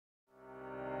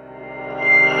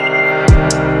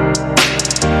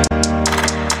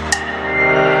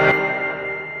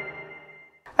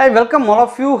I welcome all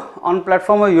of you on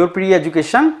platform of YourPedia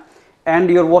Education, and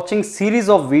you are watching series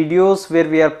of videos where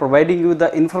we are providing you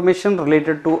the information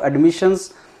related to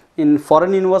admissions in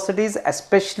foreign universities,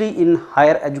 especially in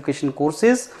higher education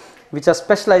courses which are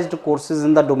specialized courses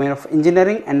in the domain of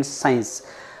engineering and science.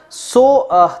 So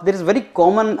there is very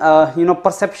common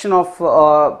perception of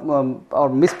or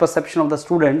misperception of the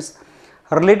students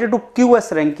related to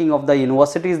QS ranking of the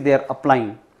universities they are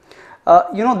applying.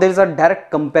 There is a direct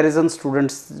comparison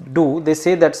students do. They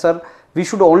say that, sir, we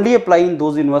should only apply in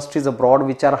those universities abroad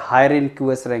which are higher in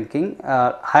QS ranking,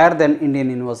 higher than Indian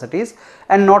universities,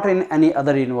 and not in any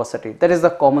other university. That is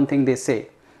the common thing they say.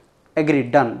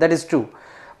 Agreed, done, that is true.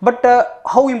 But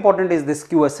how important is this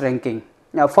QS ranking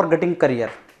for getting career?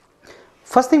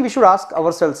 First thing we should ask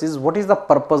ourselves is, what is the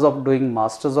purpose of doing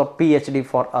masters or PhD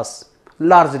for us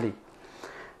largely?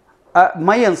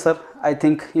 My answer, I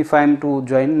think, if I am to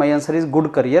join, my answer is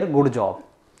good career, good job.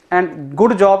 And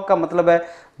good job ka matlab hai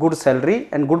good salary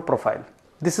and good profile.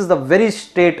 This is the very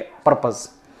straight purpose.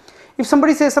 If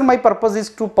somebody says, sir, my purpose is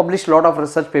to publish lot of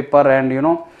research paper and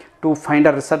to find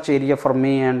a research area for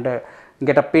me and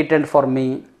get a patent for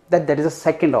me, that is a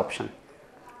second option.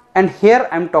 And here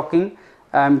I am talking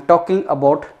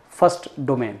about first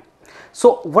domain.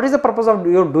 So what is the purpose of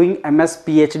doing MS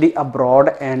PhD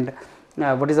abroad, and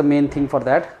what is the main thing for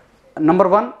that? Number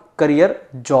one, career,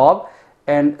 job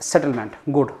and settlement,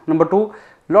 good. Number two,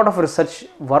 lot of research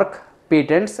work,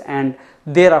 patents, and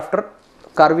thereafter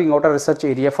carving out a research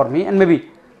area for me, and maybe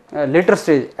later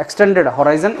stage, extended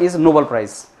horizon is Nobel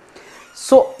Prize.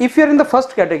 So if you are in the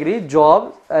first category,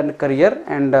 job and career,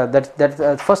 and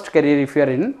that first career if you are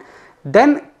in,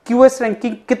 then QS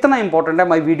ranking kitna important hai,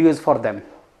 my video is for them.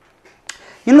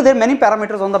 There are many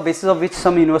parameters on the basis of which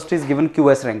some universities given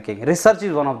QS ranking. Research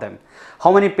is one of them.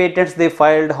 How many patents they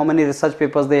filed, how many research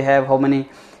papers they have, how many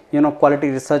quality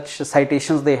research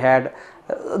citations they had.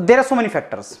 There are so many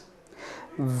factors.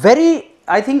 Very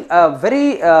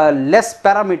less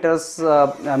parameters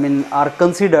are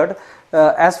considered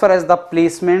as far as the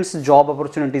placements, job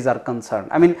opportunities are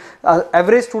concerned.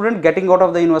 Average student getting out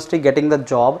of the university, getting the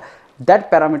job,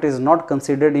 that parameter is not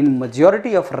considered in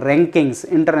majority of rankings,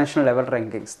 international level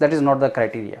rankings. That is not the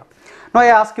criteria. Now I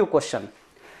ask you a question.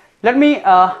 Let me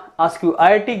ask you,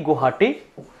 IIT Guwahati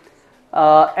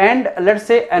and let's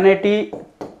say NIT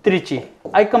Trichy.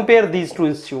 I compare these two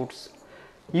institutes.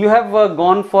 You have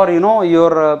gone for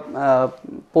your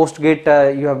post-gate,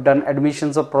 you have done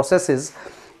admissions of processes.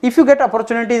 If you get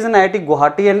opportunities in IIT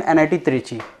Guwahati and NIT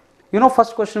Trichy,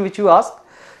 first question which you ask,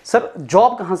 sir,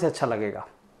 job kahan se acha lagega?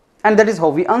 And that is how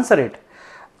we answer it.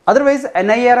 Otherwise,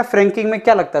 NIRF ranking में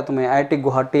क्या लगता है तुम्हें? IIT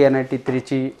Guwahati, NIT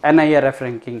Trichy, NIRF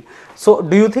ranking. So,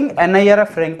 do you think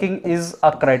NIRF ranking is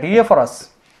a criteria for us?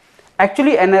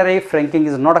 Actually, NIRF ranking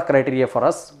is not a criteria for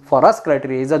us. For us,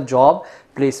 criteria is a job,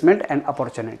 placement and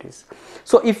opportunities.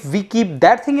 So, if we keep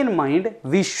that thing in mind,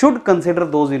 we should consider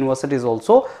those universities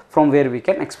also from where we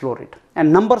can explore it.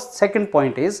 And second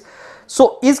point is,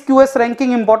 so is QS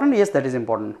ranking important? Yes, that is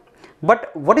important.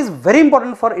 But what is very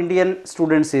important for Indian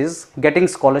students is getting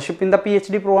scholarship in the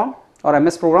PhD program or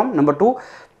MS program. Number two,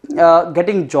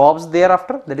 getting jobs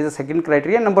thereafter. That is the second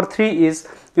criteria. Number three is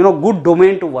good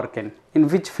domain to work in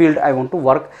which field I want to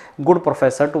work, good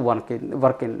professor to work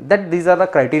in. That these are the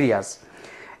criterias.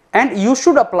 And you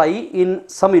should apply in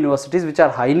some universities which are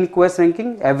high in QS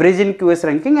ranking, average in QS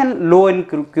ranking and low in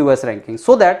QS ranking,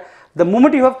 so that the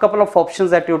moment you have couple of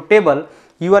options at your table,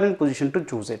 you are in position to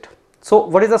choose it. So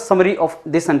what is the summary of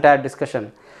this entire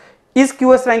discussion? Is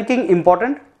QS ranking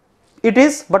important? It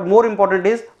is, but more important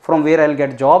is from where I will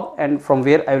get job and from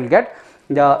where I will get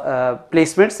the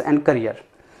placements and career.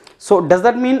 So does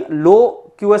that mean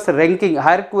low QS ranking,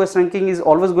 higher QS ranking is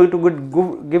always going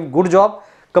to give good job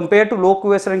compared to low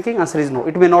QS ranking? Answer is no,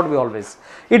 it may not be always.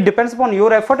 It depends upon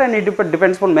your effort and it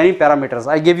depends upon many parameters.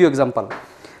 I gave you example.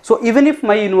 So even if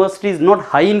my university is not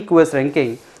high in QS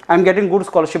ranking, I am getting good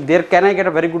scholarship there, can I get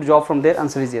a very good job from there?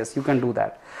 Answer is yes, you can do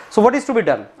that. So what is to be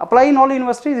done? Apply in all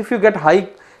universities. If you get high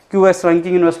QS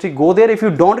ranking university, go there. If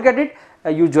you don't get it,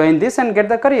 you join this and get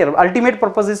the career. Ultimate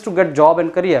purpose is to get job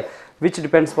and career, which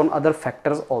depends upon other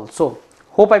factors also.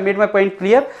 Hope I made my point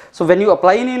clear. So when you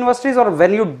apply in universities or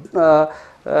when you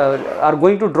are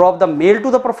going to drop the mail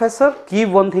to the professor, keep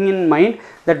one thing in mind,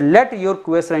 that let your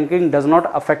QS ranking does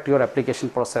not affect your application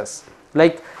process.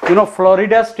 Like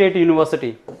Florida State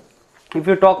University. If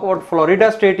you talk about Florida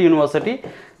State University,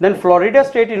 then Florida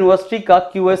State University ka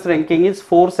QS ranking is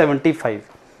 475.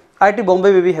 IIT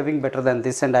Bombay may be having better than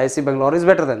this and IIT Bangalore is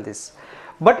better than this.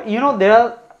 But there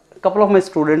are couple of my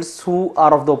students who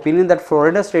are of the opinion that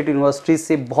Florida State University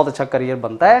से बहुत अच्छा career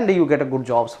बनता है and you get a good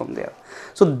jobs from there.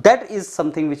 So that is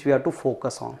something which we have to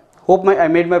focus on. Hope I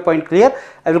made my point clear.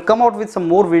 I will come out with some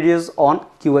more videos on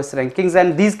QS rankings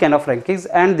and these kind of rankings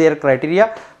and their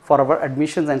criteria for our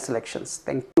admissions and selections.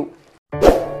 Thank you.